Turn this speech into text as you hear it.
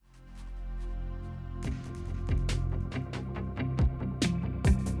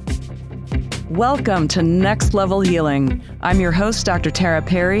Welcome to Next Level Healing. I'm your host, Dr. Tara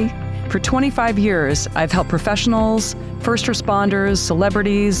Perry. For 25 years, I've helped professionals, first responders,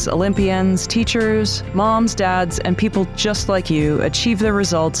 celebrities, Olympians, teachers, moms, dads, and people just like you achieve their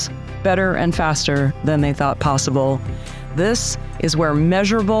results better and faster than they thought possible. This is where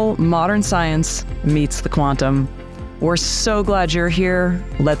measurable modern science meets the quantum. We're so glad you're here.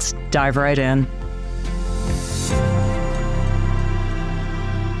 Let's dive right in.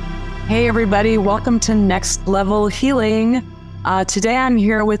 Hey everybody, welcome to Next Level Healing. Today I'm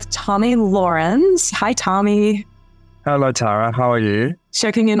here with Tommy Lawrence. Hi, Tommy. Hello, Tara. How are you?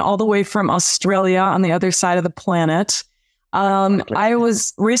 Checking in all the way from Australia on the other side of the planet. I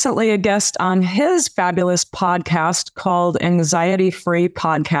was recently a guest on his fabulous podcast called Anxiety Free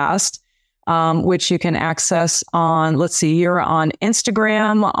Podcast, which you can access on, you're on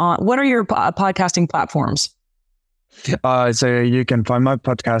Instagram. What are your podcasting platforms? So you can find my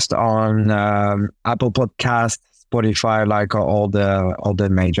podcast on Apple Podcasts, Spotify, like all the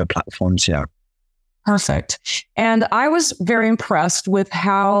major platforms. Yeah. Perfect. And I was very impressed with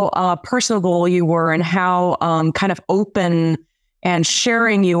how personable you were and how kind of open and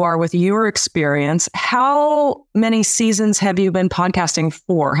sharing you are with your experience. How many seasons have you been podcasting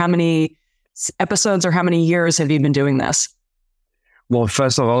for? How many episodes or how many years have you been doing this? Well,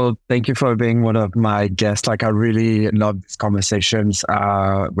 first of all, thank you for being one of my guests. Like, I really love these conversations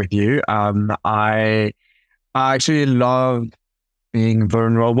with you. I actually love being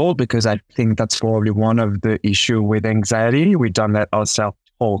vulnerable because I think that's probably one of the issue with anxiety. We don't let ourselves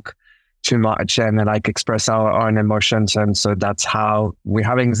talk too much and like express our own emotions. And so that's how we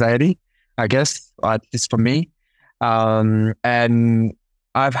have anxiety, I guess, at least for me. And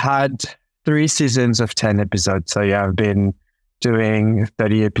I've had 3 seasons of 10 episodes. So yeah, I've been doing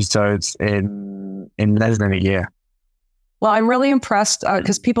 30 episodes in less than a year. Well, I'm really impressed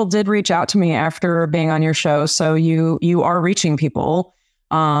because people did reach out to me after being on your show. So you are reaching people,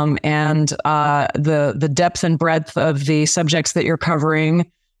 and the depth and breadth of the subjects that you're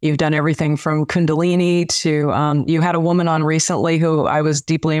covering. You've done everything from Kundalini to you had a woman on recently who I was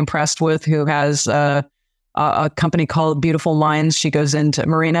deeply impressed with, who has a company called Beautiful Minds. She goes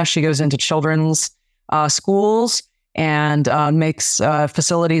into children's schools and makes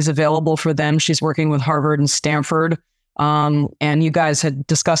facilities available for them. She's working with Harvard and Stanford. And you guys had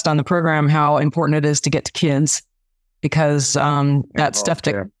discussed on the program how important it is to get to kids because that stuff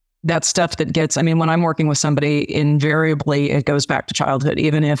that gets, I mean, when I'm working with somebody, invariably it goes back to childhood.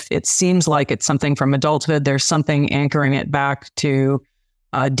 Even if it seems like it's something from adulthood, there's something anchoring it back to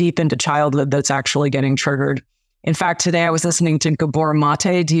deep into childhood that's actually getting triggered. In fact, today I was listening to Gabor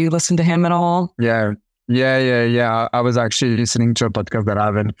Mate. Do you listen to him at all? Yeah. I was actually listening to a podcast that I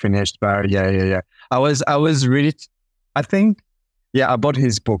haven't finished, but yeah. I was really, I bought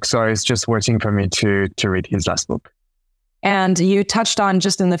his book, so it's just waiting for me to read his last book. And you touched on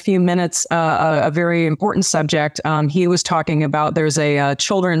just in the few minutes a very important subject. He was talking about there's a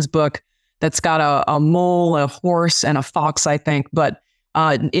children's book that's got a mole, a horse, and a fox, I think. But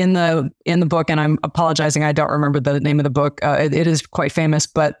in the book, and I'm apologizing, I don't remember the name of the book. It is quite famous,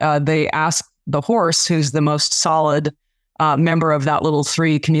 but they ask the horse, who's the most solid member of that little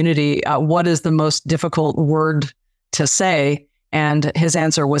 3 community, what is the most difficult word to say? And his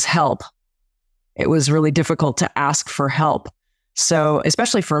answer was help. It was really difficult to ask for help. So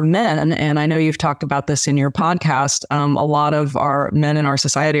especially for men, and I know you've talked about this in your podcast, a lot of our men in our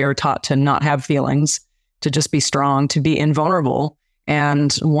society are taught to not have feelings, to just be strong, to be invulnerable.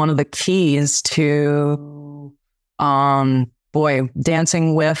 And one of the keys to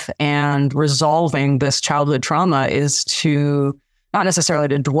dancing with and resolving this childhood trauma is to not necessarily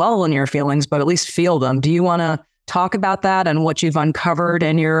to dwell on your feelings, but at least feel them. Do you want to talk about that and what you've uncovered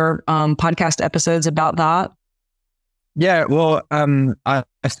in your podcast episodes about that? Yeah, well, I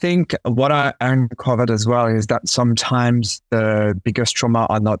think what I uncovered as well is that sometimes the biggest trauma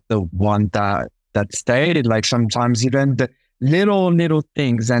are not the one that stayed. Like sometimes even the little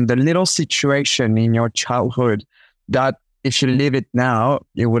things and the little situation in your childhood that if you live it now,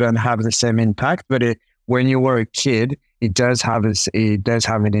 it wouldn't have the same impact. But when you were a kid, it does have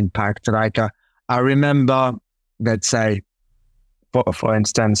an impact. Like I remember, let's say, for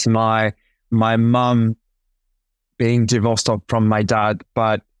instance, my mom being divorced from my dad,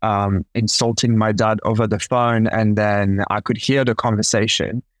 but insulting my dad over the phone, and then I could hear the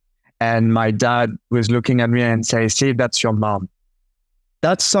conversation, and my dad was looking at me and say, "See, that's your mom."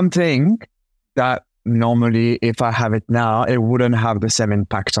 That's something that normally, if I have it now, it wouldn't have the same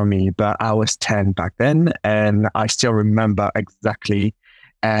impact on me. But I was 10 back then, and I still remember exactly.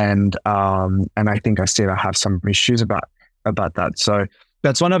 And I think I still have some issues about that. So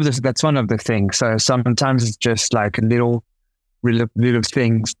That's one of the things. So sometimes it's just like little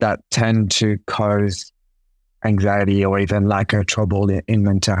things that tend to cause anxiety or even like a trouble in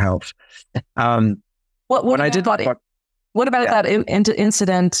mental health. What when I about did that? What about that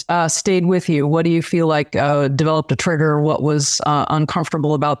incident stayed with you? What do you feel like developed a trigger? What was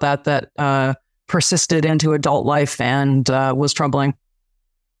uncomfortable about that persisted into adult life and was troubling?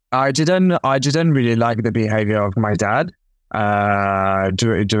 I didn't really like the behavior of my dad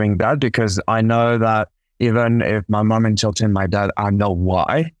doing that, because I know that even if my mom insulted my dad, I know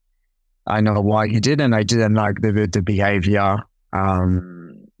why he did, and I didn't like the behavior.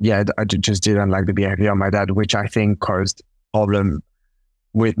 I just didn't like the behavior of my dad, which I think caused problem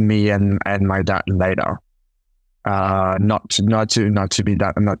with me and my dad later. Not to be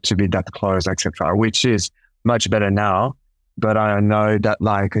that close, etc. Which is much better now. But I know that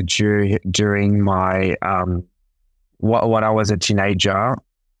like during my when I was a teenager,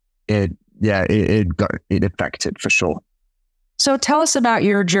 it affected for sure. So tell us about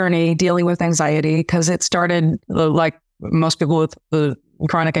your journey dealing with anxiety, because it started like most people with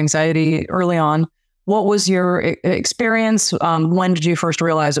chronic anxiety early on. What was your experience? When did you first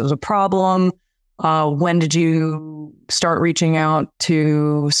realize it was a problem? When did you start reaching out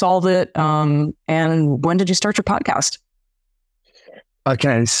to solve it? And when did you start your podcast?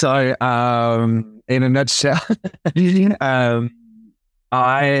 Okay, so in a nutshell,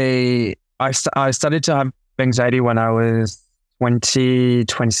 I started to have anxiety when I was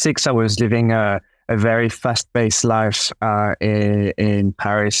 26. I was living a very fast-paced life in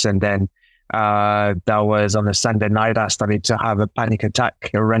Paris, and then that was on a Sunday night. I started to have a panic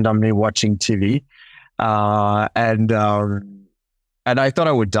attack randomly watching TV, and I thought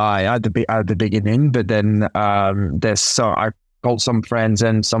I would die at the beginning. But then I called some friends,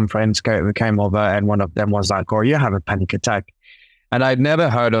 and some friends came over, and one of them was like, "Oh, you have a panic attack," and I'd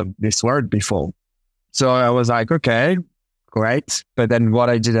never heard of this word before. So I was like, "Okay, great." But then what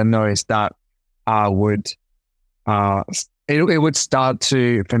I didn't know is that I would, it would start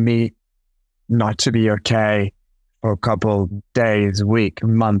to, for me, not to be okay for a couple days, week,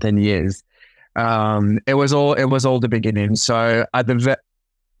 month, and years. It was all the beginning. So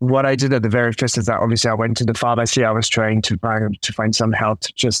what I did at the very first is that obviously I went to the pharmacy. I was trying to find some help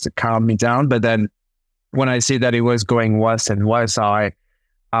just to calm me down. But then when I see that it was going worse and worse, I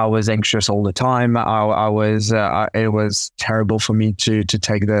was anxious all the time. It was terrible for me to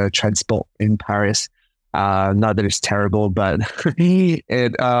take the transport in Paris. Not that it's terrible, but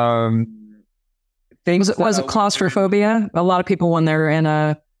Was it claustrophobia? A lot of people, when they're in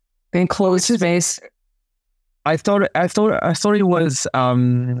a enclosed space. I thought it was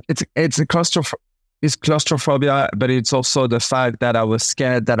it's claustrophobia, but it's also the fact that I was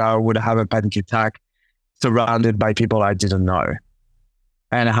scared that I would have a panic attack surrounded by people I didn't know,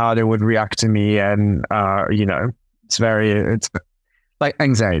 and how they would react to me, and it's like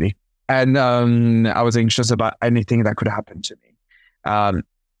anxiety, and I was anxious about anything that could happen to me,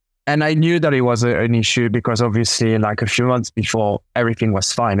 and I knew that it was an issue because obviously, like a few months before, everything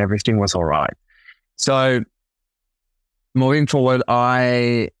was fine, everything was all right. So moving forward,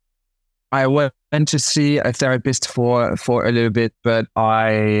 I went to see a therapist for a little bit, but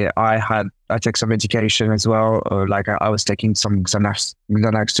I took some medication as well. Like I was taking some Xanax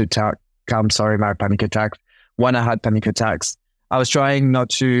to calm my panic attacks. When I had panic attacks, I was trying not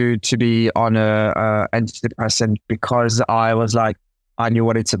to be on a antidepressant, because I was like, I knew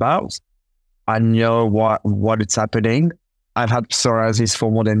what it's about. I know what it's happening. I've had psoriasis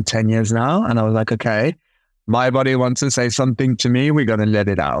for more than 10 years now, and I was like, okay, my body wants to say something to me. We're gonna let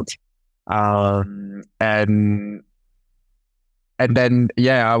it out. And then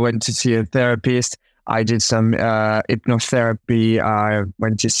I went to see a therapist. I did some hypnotherapy. I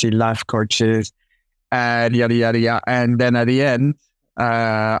went to see life coaches, and yada yada yada. And then at the end,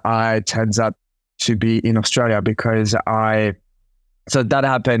 I turns out to be in Australia, because so that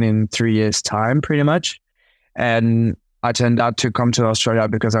happened in 3 years' time, pretty much. And I turned out to come to Australia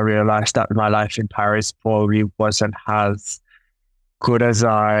because I realized that my life in Paris probably wasn't as good as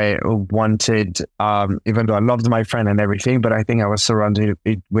I wanted, even though I loved my friend and everything. But I think I was surrounded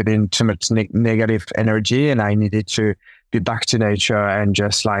within too much negative energy, and I needed to be back to nature and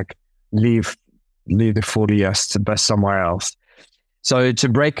just like leave the 40 years to best somewhere else. So to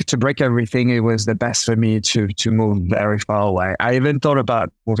break everything, it was the best for me to move very far away. I even thought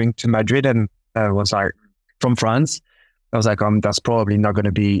about moving to Madrid, and was like, from France. I was like, that's probably not going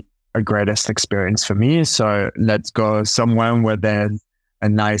to be a greatest experience for me. So let's go somewhere where there's a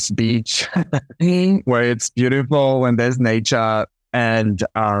nice beach, where it's beautiful, when there's nature, and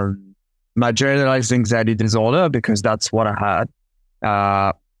my generalized anxiety disorder, because that's what I had,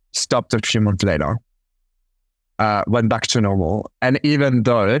 uh, stopped a few months later, went back to normal. And even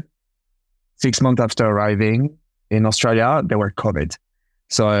though 6 months after arriving in Australia, there were COVID.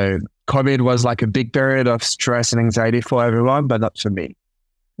 So COVID was like a big period of stress and anxiety for everyone, but not for me.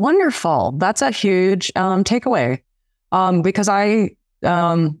 Wonderful. That's a huge takeaway. Because like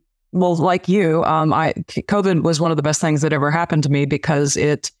you, COVID was one of the best things that ever happened to me because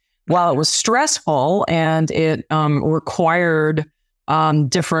while it was stressful and it required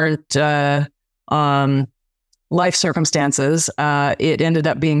different life circumstances, it ended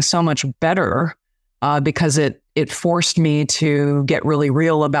up being so much better because it forced me to get really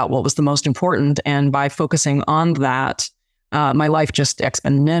real about what was the most important. And by focusing on that, my life just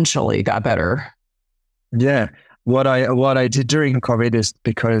exponentially got better. Yeah. What I did during COVID is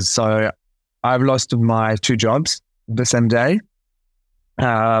because I've lost my 2 jobs the same day.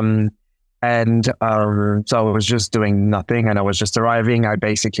 So I was just doing nothing and I was just arriving. I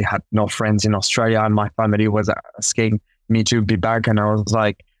basically had no friends in Australia and my family was asking me to be back. And I was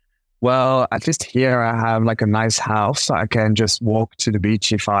like, well, at least here I have like a nice house. I can just walk to the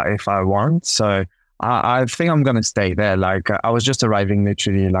beach if I want. So I think I'm gonna stay there. Like I was just arriving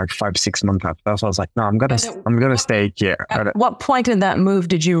literally like 5-6 months after, so I was like, no, I'm gonna stay here. At what point in that move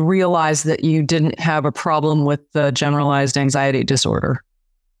did you realize that you didn't have a problem with the generalized anxiety disorder?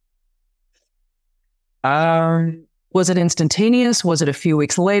 Was it instantaneous? Was it a few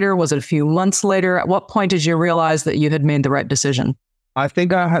weeks later? Was it a few months later? At what point did you realize that you had made the right decision? I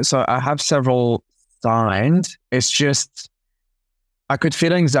think I have several signs. It's just I could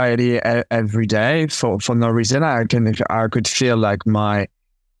feel anxiety every day for no reason. I could feel like I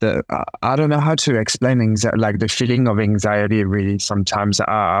don't know how to explain like the feeling of anxiety. Really, sometimes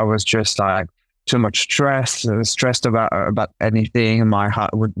I was just like too much stressed about anything. My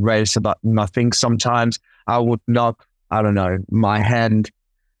heart would race about nothing. Sometimes I would knock, I don't know, my hand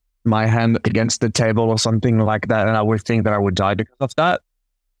against the table or something like that, and I would think that I would die because of that.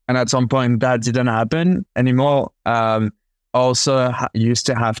 And at some point, that didn't happen anymore. Also used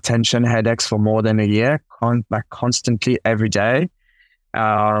to have tension headaches for more than a year, constantly every day.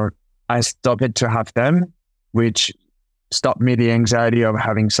 I stopped to have them, which stopped me the anxiety of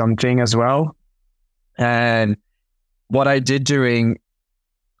having something as well. And what I did during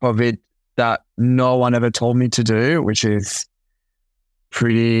COVID that no one ever told me to do, which is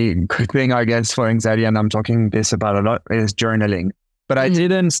pretty good thing, I guess, for anxiety, and I'm talking this about a lot, is journaling. But I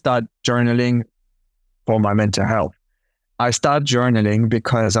didn't start journaling for my mental health. I started journaling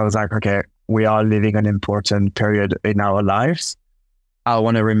because I was like, okay, we are living an important period in our lives. I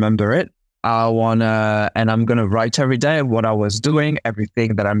want to remember it. And I'm going to write every day what I was doing,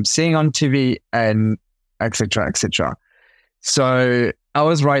 everything that I'm seeing on TV, and et cetera, et cetera. So I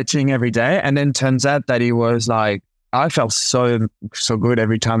was writing every day, and then turns out that it was like, I felt so good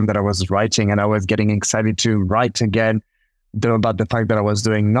every time that I was writing, and I was getting excited to write again about the fact that I was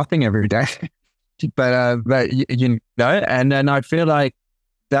doing nothing every day. but you know, and then I feel like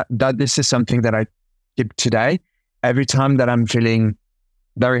that this is something that I keep today. Every time that I'm feeling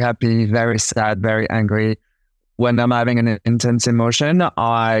very happy, very sad, very angry, when I'm having an intense emotion,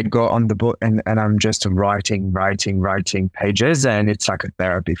 I go on the book and I'm just writing pages, and it's like a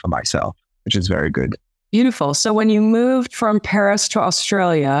therapy for myself, which is very good. Beautiful. So when you moved from Paris to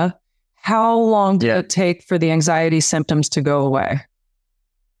Australia, how long did it take for the anxiety symptoms to go away?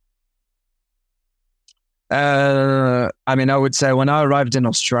 I mean, I would say when I arrived in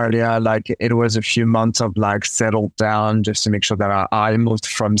Australia, like it was a few months of like settled down just to make sure that I moved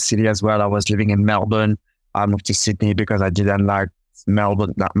from city as well. I was living in Melbourne. I moved to Sydney because I didn't like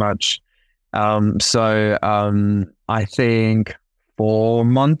Melbourne that much. So I think 4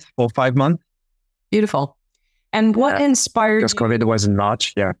 or 5 months. Beautiful. And what inspired you? Because COVID was in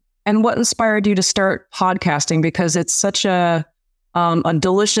March, yeah. And what inspired you to start podcasting? Because it's such a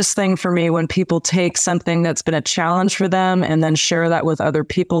delicious thing for me when people take something that's been a challenge for them and then share that with other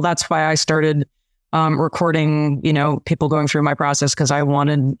people. That's why I started recording, people going through my process, because I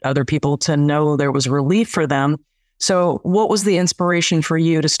wanted other people to know there was relief for them. So what was the inspiration for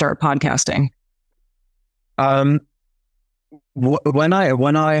you to start podcasting? When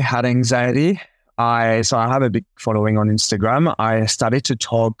I had anxiety, I have a big following on Instagram. I started to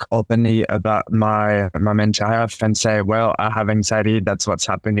talk openly about my mental health and say, well, I have anxiety. That's what's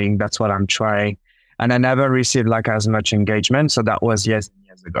happening. That's what I'm trying. And I never received like as much engagement. So that was years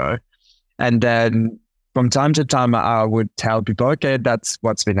ago. And then from time to time, I would tell people, okay, that's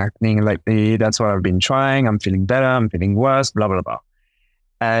what's been happening lately. That's what I've been trying. I'm feeling better. I'm feeling worse, blah, blah, blah.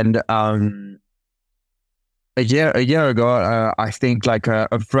 And a year ago, I think like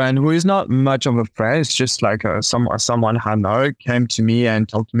a friend who is not much of a friend, it's just like someone I know came to me and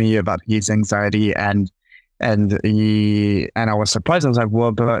talked to me about his anxiety, and I was surprised. I was like,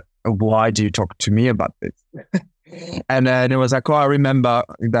 well, but why do you talk to me about this? And then it was like, oh, I remember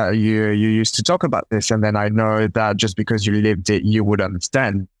that you used to talk about this, and then I know that just because you lived it, you would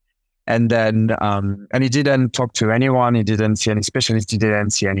understand. And then and he didn't talk to anyone. He didn't see any specialist. He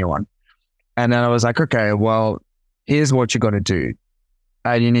didn't see anyone. And then I was like, okay, well, here's what you're gonna do,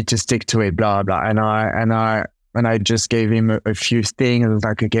 and you need to stick to it. Blah blah. And I just gave him a few things. I was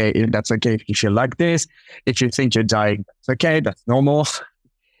like, okay, if that's okay if you feel like this. If you think you're dying, it's okay. That's normal.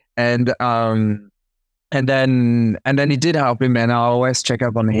 And then it did help him, and I always check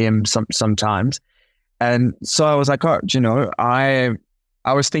up on him sometimes. And so I was like, oh,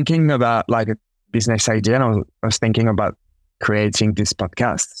 I was thinking about like a business idea, and I was thinking about creating this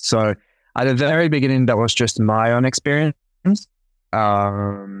podcast. So at the very beginning, that was just my own experience.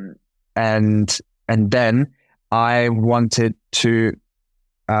 And then I wanted to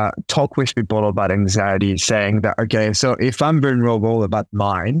talk with people about anxiety, saying that, okay, so if I'm vulnerable about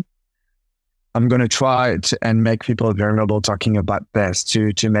mine, I'm going to try and make people vulnerable talking about this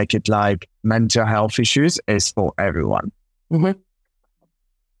to make it like mental health issues is for everyone. Mm-hmm.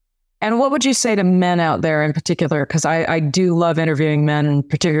 And what would you say to men out there in particular? Because I do love interviewing men,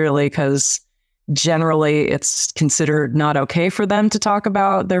 particularly because generally it's considered not okay for them to talk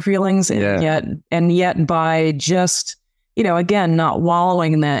about their feelings. And yet by just, again, not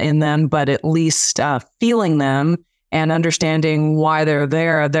wallowing in them, but at least feeling them and understanding why they're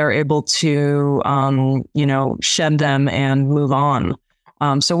there, they're able to, shed them and move on.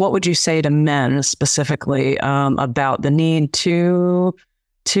 So what would you say to men specifically about the need to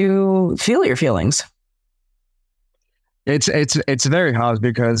feel your feelings? It's very hard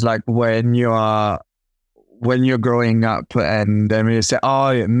because like when you're growing up and then you say,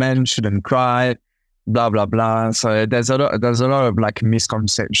 oh, men shouldn't cry, blah blah blah. So there's a lot of like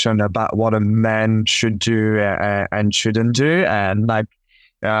misconception about what a man should do and shouldn't do, and like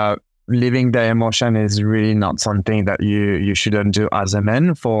living their emotion is really not something that you shouldn't do as a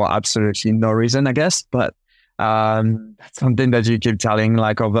man for absolutely no reason, I guess. But that's something that you keep telling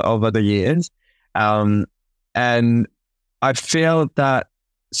like over the years, and I feel that.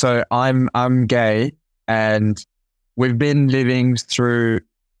 So I'm gay, and we've been living through.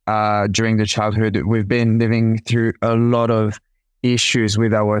 During the childhood, we've been living through a lot of issues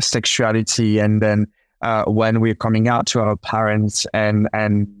with our sexuality, and then when we're coming out to our parents and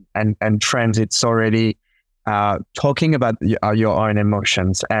friends, it's already talking about your own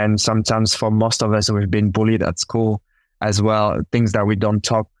emotions. And sometimes for most of us, we've been bullied at school as well, things that we don't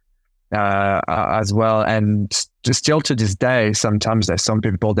talk as well. And still to this day, sometimes there's some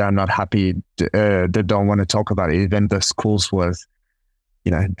people that are not happy, they don't want to talk about it, even the schools was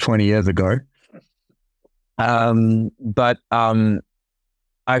 20 years ago. But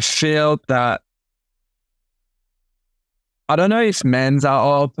I feel that I don't know if men's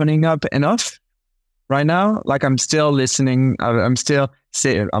are opening up enough right now. Like I'm still listening. I'm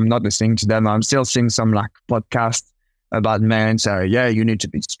not listening to them. I'm still seeing some like podcasts about men. So yeah, you need to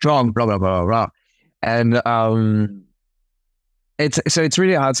be strong, blah, blah, blah, blah. And it's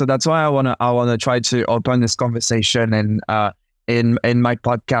really hard. So that's why I want to try to open this conversation. And in my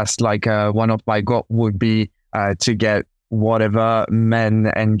podcast, like one of my goals would be to get whatever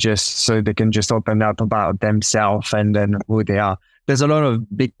men, and just so they can just open up about themselves and then who they are. There's a lot of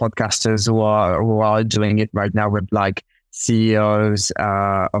big podcasters who are doing it right now with like CEOs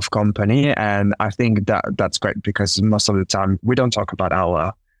of company, and I think that's great because most of the time we don't talk about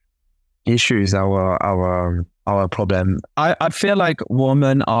our issues, our problem. I feel like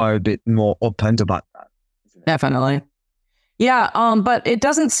women are a bit more open about that. Definitely. Yeah, but it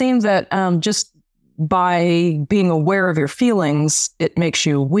doesn't seem that just by being aware of your feelings, it makes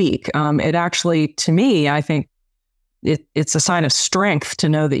you weak. It actually, to me, I think it's a sign of strength to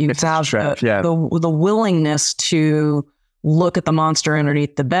know that you have the willingness to look at the monster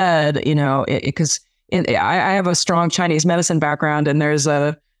underneath the bed. Because I have a strong Chinese medicine background, and there's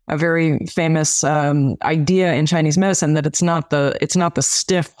a very famous idea in Chinese medicine that it's not the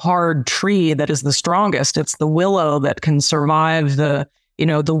stiff, hard tree that is the strongest. It's the willow that can survive the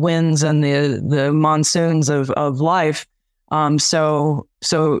winds and the monsoons of life. So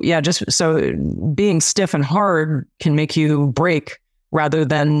being stiff and hard can make you break rather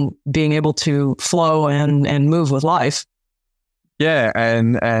than being able to flow and move with life. Yeah,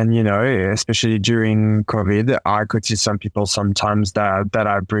 and especially during COVID, I could see some people sometimes that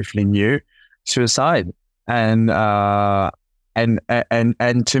I briefly knew suicide, and to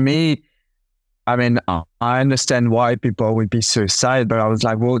me, I mean, I understand why people would be suicidal, but I was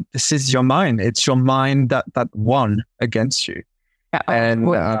like, well, this is your mind. It's your mind that won against you. And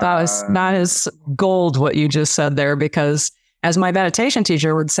that is gold what you just said there, because as my meditation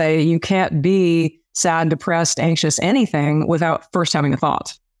teacher would say, you can't be sad, depressed, anxious, anything without first having a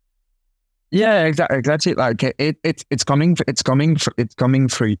thought. Yeah, exactly. Like it's coming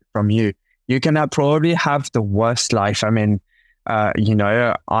from you. You can probably have the worst life. I mean,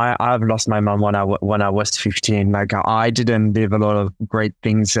 I've lost my mom when I was 15. Like I didn't live a lot of great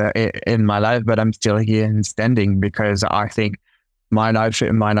things in my life, but I'm still here and standing because I think my life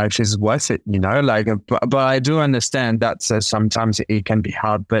is worth it. But I do understand that sometimes it can be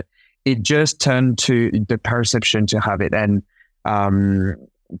hard, but it just turned to the perception to have it and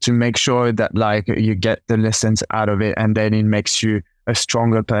to make sure that like you get the lessons out of it, and then it makes you a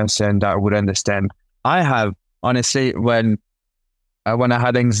stronger person that would understand. I have honestly when I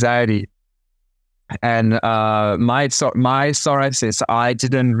had anxiety and my psoriasis, I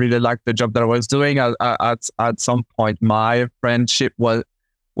didn't really like the job that I was doing. At some point, my friendship were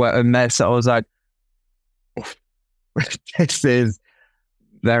a mess. I was like, this is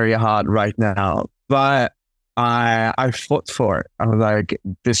very hard right now, but I fought for it. I was like,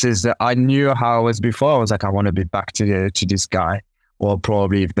 I knew how I was before. I was like, I want to be back to this guy, or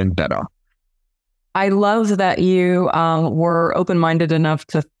probably even better. I love that you were open-minded enough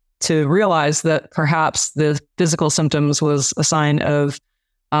to realize that perhaps the physical symptoms was a sign of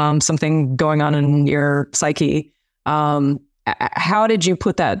something going on in your psyche. How did you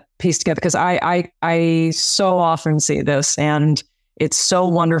put that piece together? Because I so often see this, and it's so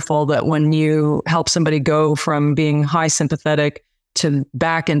wonderful that when you help somebody go from being high sympathetic to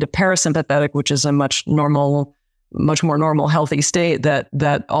back into parasympathetic, which is a much more normal, healthy state,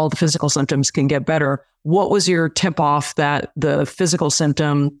 that all the physical symptoms can get better. What was your tip off that the physical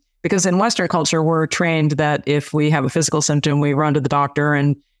symptom, because in Western culture, we're trained that if we have a physical symptom, we run to the doctor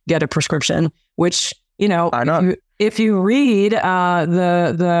and get a prescription, which, if you read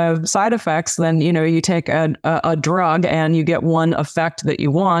the side effects, then, you take a drug and you get one effect that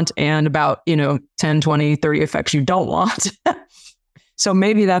you want and about, 10, 20, 30 effects you don't want. So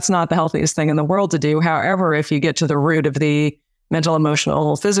maybe that's not the healthiest thing in the world to do. However, if you get to the root of the mental,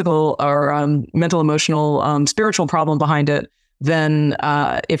 emotional, physical, or mental, emotional, spiritual problem behind it, then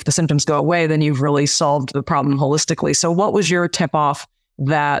if the symptoms go away, then you've really solved the problem holistically. So what was your tip off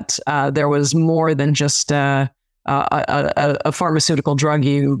that there was more than just a pharmaceutical drug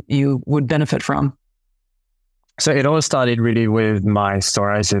you would benefit from? So it all started really with my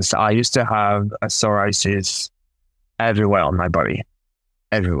psoriasis. I used to have a psoriasis everywhere on my body.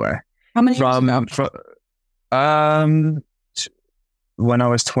 Everywhere. How many years ago? When I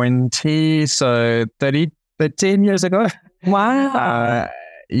was 20, so 13 years ago. Wow.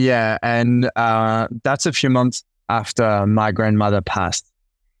 Yeah, and that's a few months after my grandmother passed.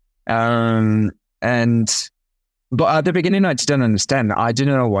 But at the beginning, I didn't understand. I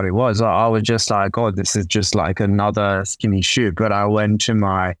didn't know what it was. I was just like, oh, this is just like another skin issue. But I went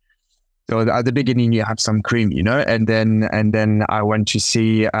to so at the beginning, you have some cream, and then I went to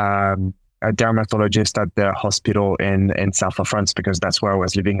see a dermatologist at the hospital in south of France, because that's where I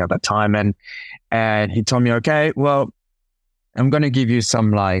was living at that time. And he told me, okay, well, I'm going to give you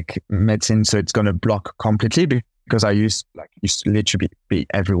some like medicine. So it's going to block completely, because I used to literally be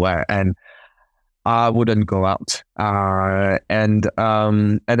everywhere and I wouldn't go out. And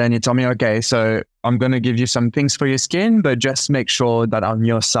then he told me, okay, so I'm going to give you some things for your skin, but just make sure that on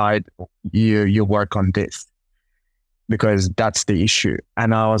your side, you work on this, because that's the issue.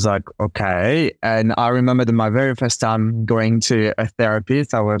 And I was like, okay. And I remember my very first time going to a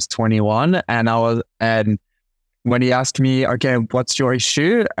therapist, I was 21, and when he asked me, okay, what's your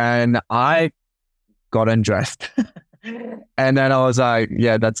issue? And I got undressed. And then I was like,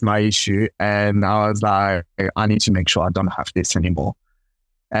 yeah, that's my issue. And I was like, I need to make sure I don't have this anymore.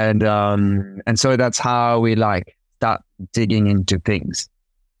 And so that's how we start digging into things.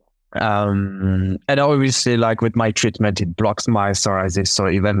 And obviously, with my treatment, it blocks my psoriasis. So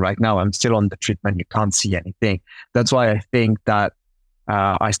even right now, I'm still on the treatment. You can't see anything. That's why I think that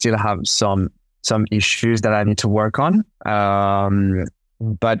I still have some issues that I need to work on.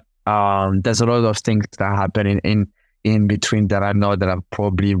 But there's a lot of things that happen in between that I know that I'm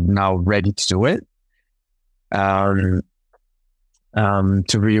probably now ready to do it.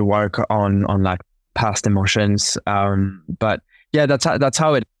 To really work on past emotions. But yeah, that's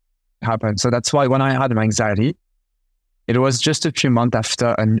how it happened. So that's why when I had my anxiety, it was just a few months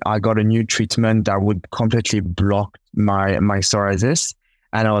after, and I got a new treatment that would completely block my psoriasis.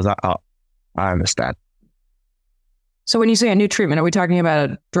 And I was like, oh, I understand. So when you say a new treatment, are we talking about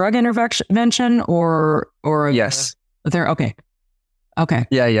a drug intervention or Yes. Okay.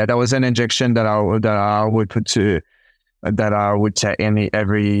 Yeah. That was an injection that I would put that I would take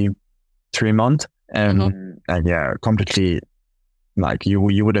every 3 months, and yeah, completely like you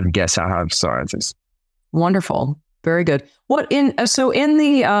wouldn't guess I have psoriasis. Wonderful. Very good. So in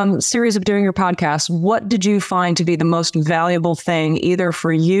the series of doing your podcast, what did you find to be the most valuable thing, either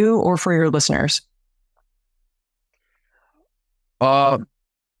for you or for your listeners? I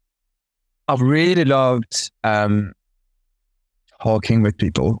really loved talking with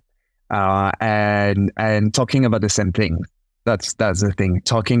people and talking about the same thing. That's the thing.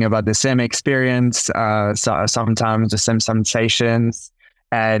 Talking about the same experience, sometimes the same sensations,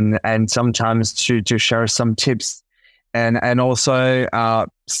 and sometimes to share some tips, and also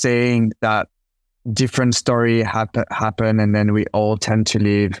saying that different story happen, and then we all tend to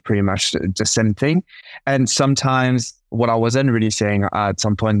live pretty much the same thing. And sometimes what I wasn't really saying at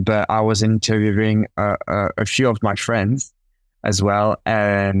some point, but I was interviewing a few of my friends as well,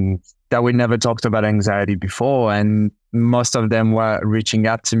 and that we never talked about anxiety before, and most of them were reaching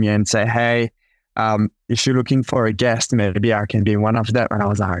out to me and say, hey, if you're looking for a guest, maybe I can be one of them. And I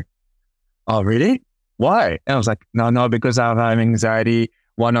was like, oh, really? Why? And I was like, no, because I have anxiety.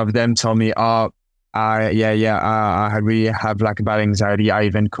 One of them told me, I really have like bad anxiety. I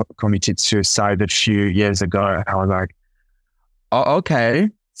even committed suicide a few years ago. And I was like, oh, okay.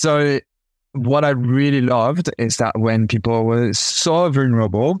 So what I really loved is that when people were so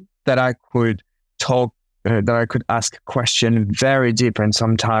vulnerable that I could talk, that I could ask questions very deep and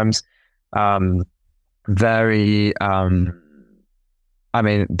sometimes very, that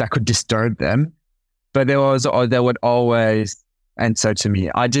could disturb them. But they would always answer to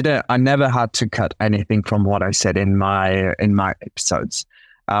me. I never had to cut anything from what I said in my episodes.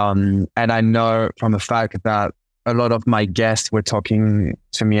 And I know from the fact that a lot of my guests were talking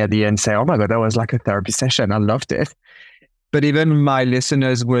to me at the end, say, oh my God, that was like a therapy session. I loved it. But even my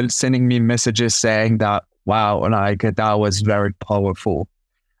listeners were sending me messages saying that, wow, like that was very powerful.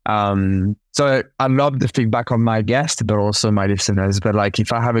 So I love the feedback on my guests, but also my listeners. But like,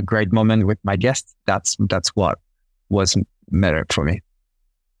 if I have a great moment with my guests, that's what was matter for me.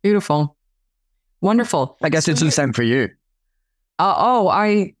 Beautiful. Wonderful. I guess it's the same for you.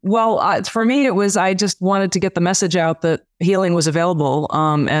 For me, it was, I just wanted to get the message out that healing was available.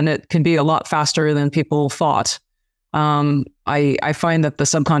 And it can be a lot faster than people thought. I find that the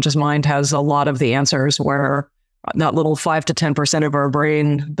subconscious mind has a lot of the answers, where that little 5 to 10% of our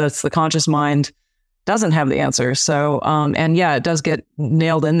brain, that's the conscious mind, doesn't have the answers. So, it does get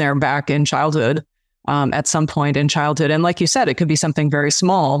nailed in there back in childhood, at some point in childhood. And like you said, it could be something very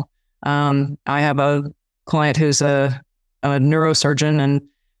small. I have a client who's a neurosurgeon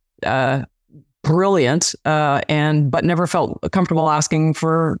and brilliant, but never felt comfortable asking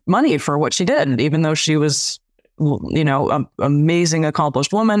for money for what she did, even though she was, amazing,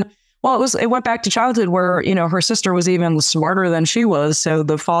 accomplished woman. Well, it went back to childhood where, her sister was even smarter than she was. So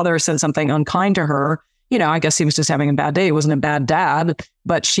the father said something unkind to her. I guess he was just having a bad day. He wasn't a bad dad,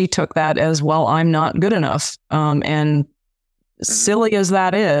 but she took that as, well, I'm not good enough. And silly as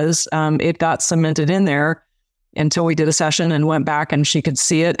that is, it got cemented in there until we did a session and went back and she could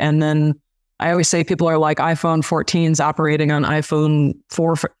see it. And then I always say people are like iPhone 14s operating on iPhone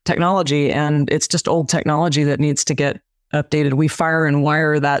 4 technology, and it's just old technology that needs to get updated. We fire and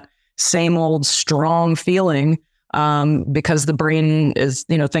wire that same old strong feeling because the brain is,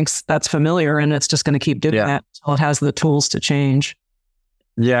 thinks that's familiar, and it's just going to keep doing that until it has the tools to change.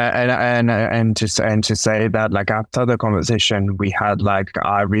 Yeah, and to say that, like, after the conversation we had, like,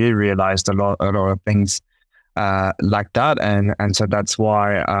 I really realized a lot of things like that, and so that's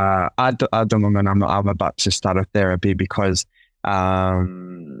why at the moment I'm about to start a therapy, because I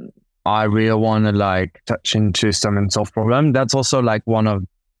really want to like touch into some unsolved problem. That's also like one of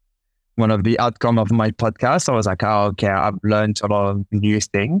the outcome of my podcast. I was like, oh, okay, I've learned a lot of new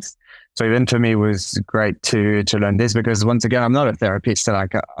things. So even for me, it was great to learn this, because once again, I'm not a therapist. So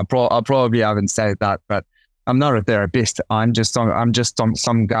like I probably haven't said that, but I'm not a therapist. I'm just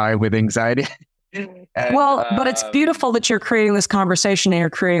some guy with anxiety. And, but it's beautiful that you're creating this conversation and you're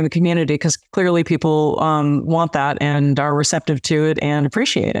creating the community, because clearly people want that and are receptive to it and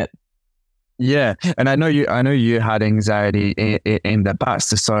appreciate it. Yeah, and I know you had anxiety in the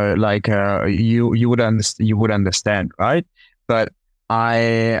past, so like you would understand, right? But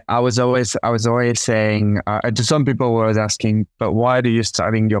I was always saying to some people who was asking, but why do you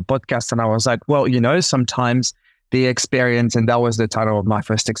starting your podcast? And I was like, well, sometimes the experience, and that was the title of my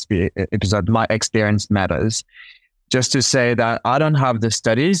first episode, my experience matters. just to say that I don't have the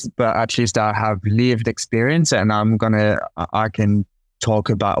studies, but at least I have lived experience, and I can talk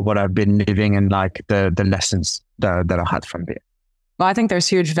about what I've been living and like the lessons that I had from there. Well, I think there's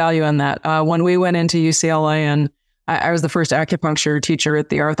huge value in that. When we went into UCLA, and I was the first acupuncture teacher at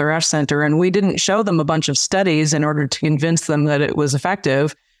the Arthur Ashe Center, and we didn't show them a bunch of studies in order to convince them that it was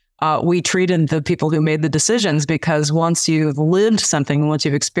effective. We treated the people who made the decisions, because once you've lived something, once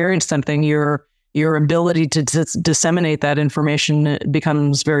you've experienced something, your ability to disseminate that information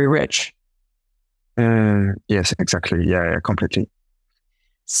becomes very rich. Yes, exactly. Yeah, completely.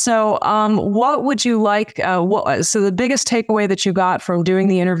 So what would you like? So the biggest takeaway that you got from doing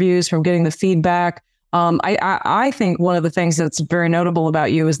the interviews, from getting the feedback, I think one of the things that's very notable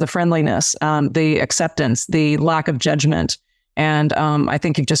about you is the friendliness, the acceptance, the lack of judgment. And I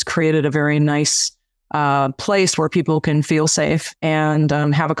think you've just created a very nice place where people can feel safe and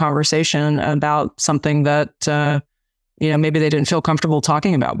have a conversation about something that maybe they didn't feel comfortable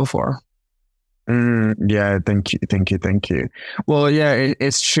talking about before. Yeah, thank you. Well, yeah,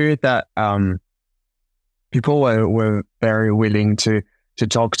 it's true that people were very willing to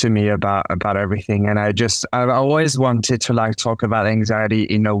talk to me about everything, and I've always wanted to like talk about anxiety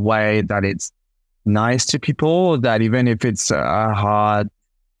in a way that it's nice to people, that even if it's a hard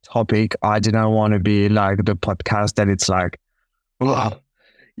topic, I didn't want to be like the podcast that it's like, oh,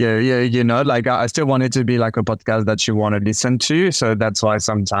 yeah, like I still wanted to be like a podcast that you want to listen to. So that's why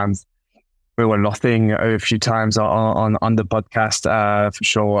sometimes we were laughing a few times on the podcast, for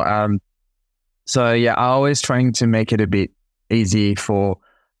sure. So yeah, I always trying to make it a bit easy for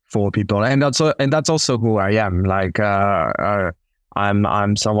people, and that's also who I am. Like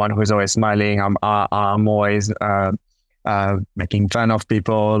I'm someone who's always smiling. I'm always making fun of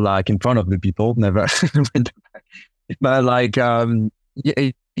people, like in front of the people, never. But like so, and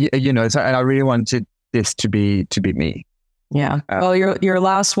I really wanted this to be me. Yeah. Well, your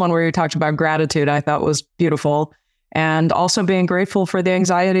last one where you talked about gratitude, I thought was beautiful. And also being grateful for the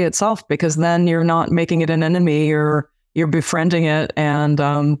anxiety itself, because then you're not making it an enemy, you're befriending it.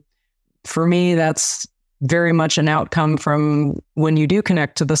 And for me, that's very much an outcome from when you do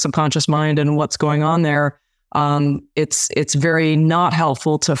connect to the subconscious mind and what's going on there. It's very not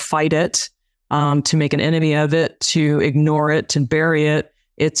helpful to fight it, to make an enemy of it, to ignore it, to bury it.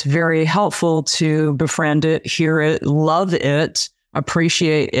 It's very helpful to befriend it, hear it, love it,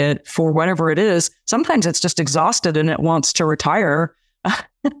 appreciate it for whatever it is. Sometimes it's just exhausted and it wants to retire.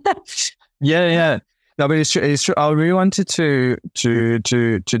 Yeah. No, but it's true. I really wanted to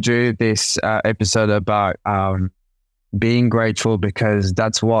do this episode about being grateful, because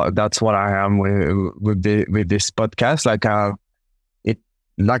that's what I am with this podcast.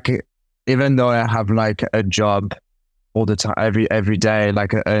 Like even though I have like a job all the time, every day,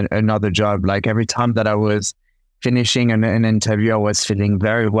 like another job, like every time that I was finishing an interview, I was feeling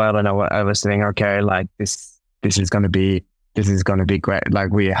very well, and I was saying, okay, like this is gonna be great.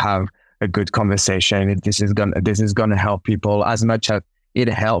 Like we have a good conversation. This is gonna help people as much as it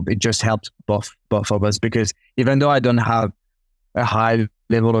helped. It just helped both of us, because even though I don't have a high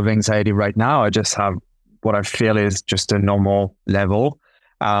level of anxiety right now, I just have what I feel is just a normal level.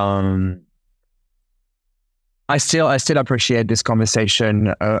 I still appreciate this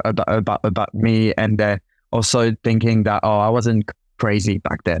conversation about me, and also thinking that I wasn't crazy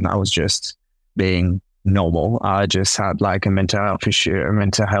back then. I was just being normal. I just had like a mental health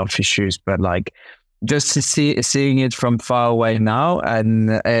issues, but like just to seeing it from far away now,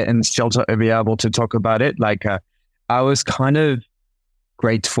 and still to be able to talk about it. Like I was kind of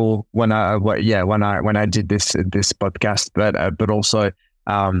grateful when I did this podcast, but also.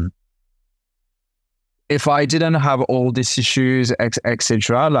 If I didn't have all these issues,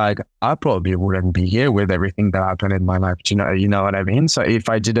 etc., like I probably wouldn't be here with everything that happened in my life. You know what I mean? So if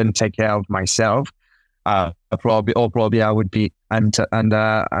I didn't take care of myself, probably I would be under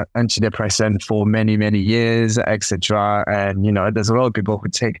antidepressant for many years, etc. And there's a lot of people who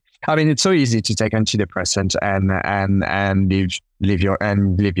take. I mean, it's so easy to take antidepressant and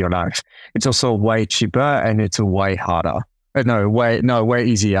live your life. It's also way cheaper, and it's way harder. Way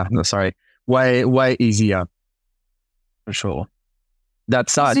easier. No, sorry. Way easier, for sure.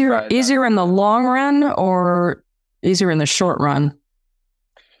 That's easier in the long run or easier in the short run?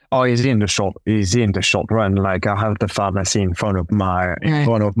 Oh, easy in the short run. Like I have the pharmacy in front of my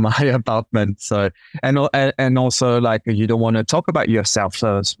apartment. So and also like you don't want to talk about yourself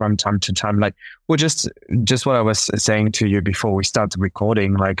from time to time. Like just what I was saying to you before we started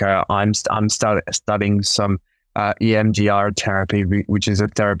recording. Like I'm studying some EMDR therapy, which is a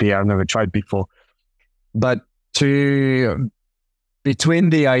therapy I've never tried before. But to between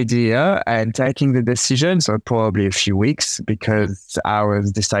the idea and taking the decision, so probably a few weeks, because I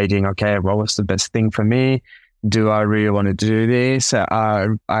was deciding, okay, what was the best thing for me? Do I really want to do this? I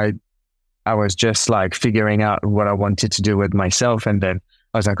was just like figuring out what I wanted to do with myself. And then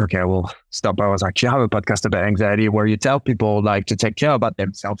I was like, okay, well, stop. I was like, you have a podcast about anxiety where you tell people like to take care about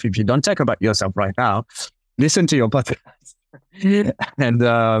themselves. If you don't take about yourself right now, listen to your podcast. And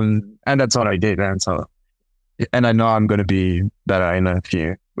that's what I did. And I know I'm going to be better in a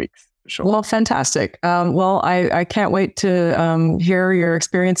few weeks. For sure. Well, fantastic. Well, I can't wait to hear your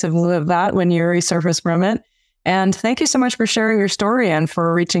experience of that when you resurface from it. And thank you so much for sharing your story and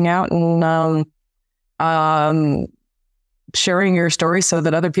for reaching out and sharing your story so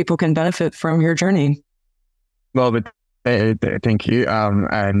that other people can benefit from your journey. Well, but thank you.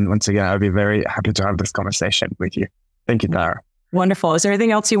 And once again, I'll be very happy to have this conversation with you. Thank you, Tara. Wonderful. Is there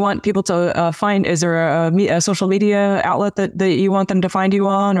anything else you want people to find? Is there a social media outlet that you want them to find you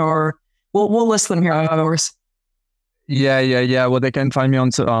on, or we'll list them here, of course. Yeah. Well, they can find me on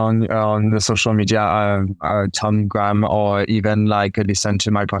the social media, Tom Graham, or even like listen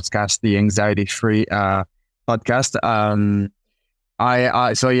to my podcast, the Anxiety Free podcast.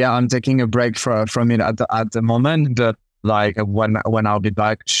 I'm taking a break from it at the moment, but like when I'll be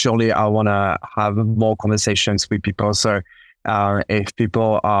back, surely I want to have more conversations with people. So if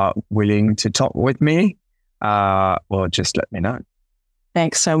people are willing to talk with me, well, just let me know.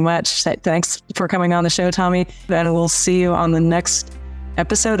 Thanks so much. Thanks for coming on the show, Tommy. And we'll see you on the next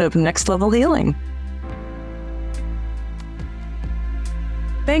episode of Next Level Healing.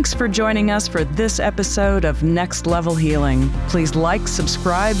 Thanks for joining us for this episode of Next Level Healing. Please like,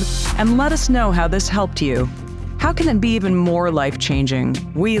 subscribe, and let us know how this helped you. How can it be even more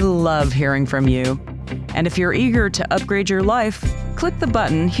life-changing? We love hearing from you. And if you're eager to upgrade your life, click the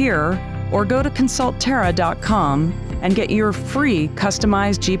button here or go to consulttara.com and get your free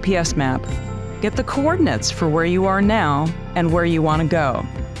customized GPS map. Get the coordinates for where you are now and where you want to go.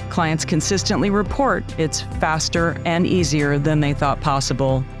 Clients consistently report it's faster and easier than they thought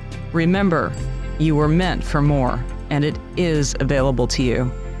possible. Remember, you were meant for more, and it is available to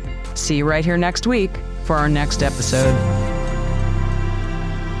you. See you right here next week for our next episode.